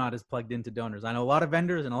 I'm not as plugged into donors. I know a lot of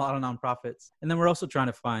vendors and a lot of nonprofits. And then we're also trying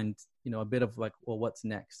to find, you know, a bit of like, well, what's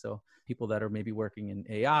next? So people that are maybe working in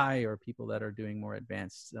AI or people that are doing more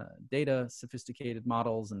advanced data, sophisticated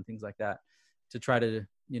models and things like that to try to,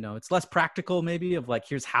 you know, it's less practical maybe of like,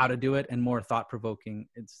 here's how to do it and more thought-provoking.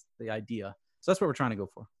 It's the idea. So that's what we're trying to go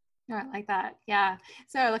for. Oh, I like that. Yeah.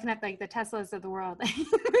 So looking at like the Teslas of the world.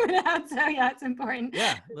 So yeah, it's important.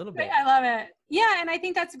 Yeah, a little bit. I love it. Yeah. And I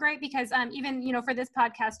think that's great because even, you know, for this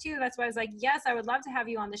podcast too, that's why I was like, yes, I would love to have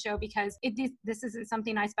you on the show because this isn't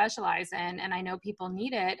something I specialize in and I know people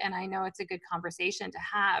need it. And I know it's a good conversation to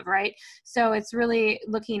have, right? So it's really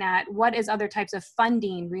looking at what is other types of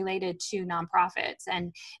funding related to nonprofits.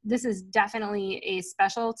 And this is definitely a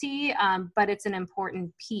specialty, but it's an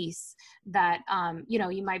important piece that, you know,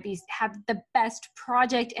 you might have the best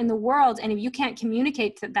project in the world. And if you can't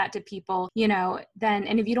communicate that to people, you know, then,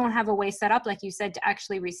 and if you don't have a way set up, like you said, to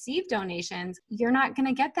actually receive donations, you're not going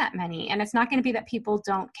to get that many. And it's not going to be that people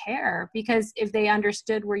don't care because if they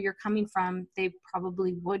understood where you're coming from, they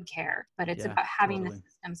probably would care, but it's about having the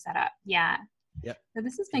system set up. Yeah. Yep. So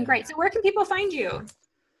this has been great. So where can people find you?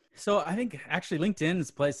 So I think actually LinkedIn is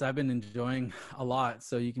a place I've been enjoying a lot.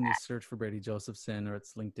 So you can just search for Brady Josephson or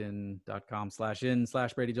it's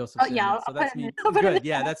linkedin.com/in/Brady Josephson. Oh yeah. So that's me. Good.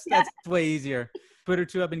 Yeah. That's way easier. Twitter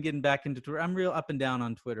too. I've been getting back into Twitter. I'm real up and down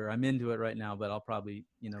on Twitter. I'm into it right now, but I'll probably,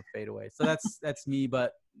 you know, fade away. So that's me.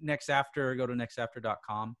 But Next After, go to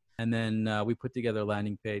nextafter.com. And then we put together a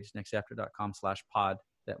landing page, nextafter.com/pod.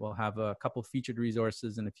 That will have a couple featured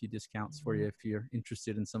resources and a few discounts for you if you're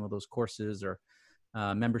interested in some of those courses or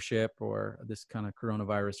membership or this kind of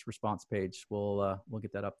coronavirus response page. We'll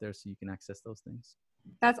get that up there so you can access those things.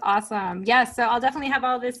 That's awesome. Yes. So I'll definitely have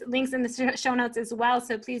all this links in the show notes as well.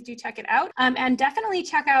 So please do check it out. And definitely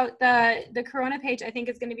check out the Corona page. I think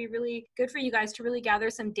it's going to be really good for you guys to really gather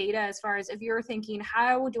some data as far as if you're thinking,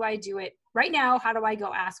 how do I do it right now? How do I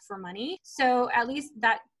go ask for money? So at least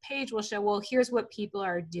that page will show, well, here's what people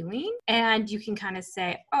are doing. And you can kind of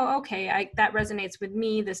say, oh, okay, that resonates with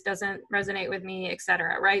me. This doesn't resonate with me, et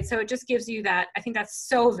cetera, right? So it just gives you that. I think that's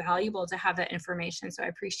so valuable to have that information. So I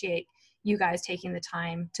appreciate you guys taking the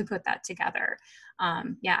time to put that together.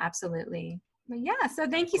 Yeah, absolutely. But yeah, so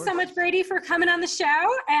thank you so much, Brady, for coming on the show,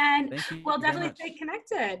 and we'll definitely stay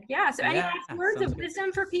connected. Yeah, so any last words of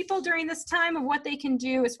wisdom for people during this time of what they can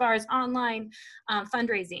do as far as online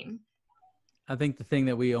fundraising? I think the thing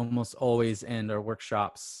that we almost always end our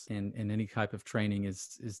workshops and any type of training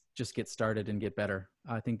is just get started and get better.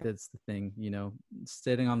 I think that's the thing,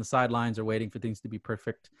 sitting on the sidelines or waiting for things to be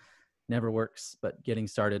perfect never works, but getting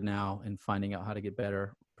started now and finding out how to get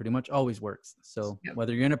better pretty much always works. So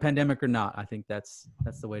whether you're in a pandemic or not, I think that's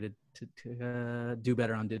the way to do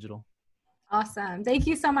better on digital. Awesome. Thank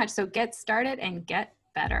you so much. So get started and get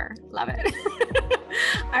better. Love it.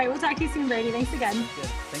 All right. We'll talk to you soon, Brady. Thanks again. Good.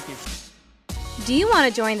 Thank you. Do you want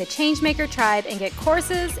to join the Changemaker tribe and get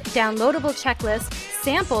courses, downloadable checklists,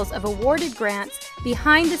 samples of awarded grants,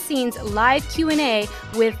 behind-the-scenes live Q&A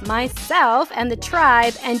with myself and the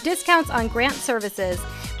tribe, and discounts on grant services?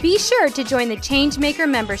 Be sure to join the Changemaker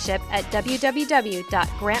membership at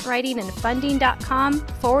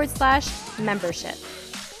www.grantwritingandfunding.com/membership.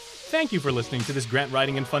 Thank you for listening to this Grant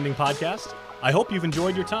Writing and Funding podcast. I hope you've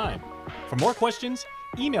enjoyed your time. For more questions,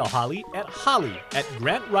 email Holly at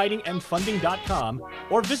grantwritingandfunding.com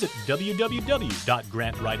or visit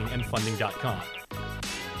www.grantwritingandfunding.com.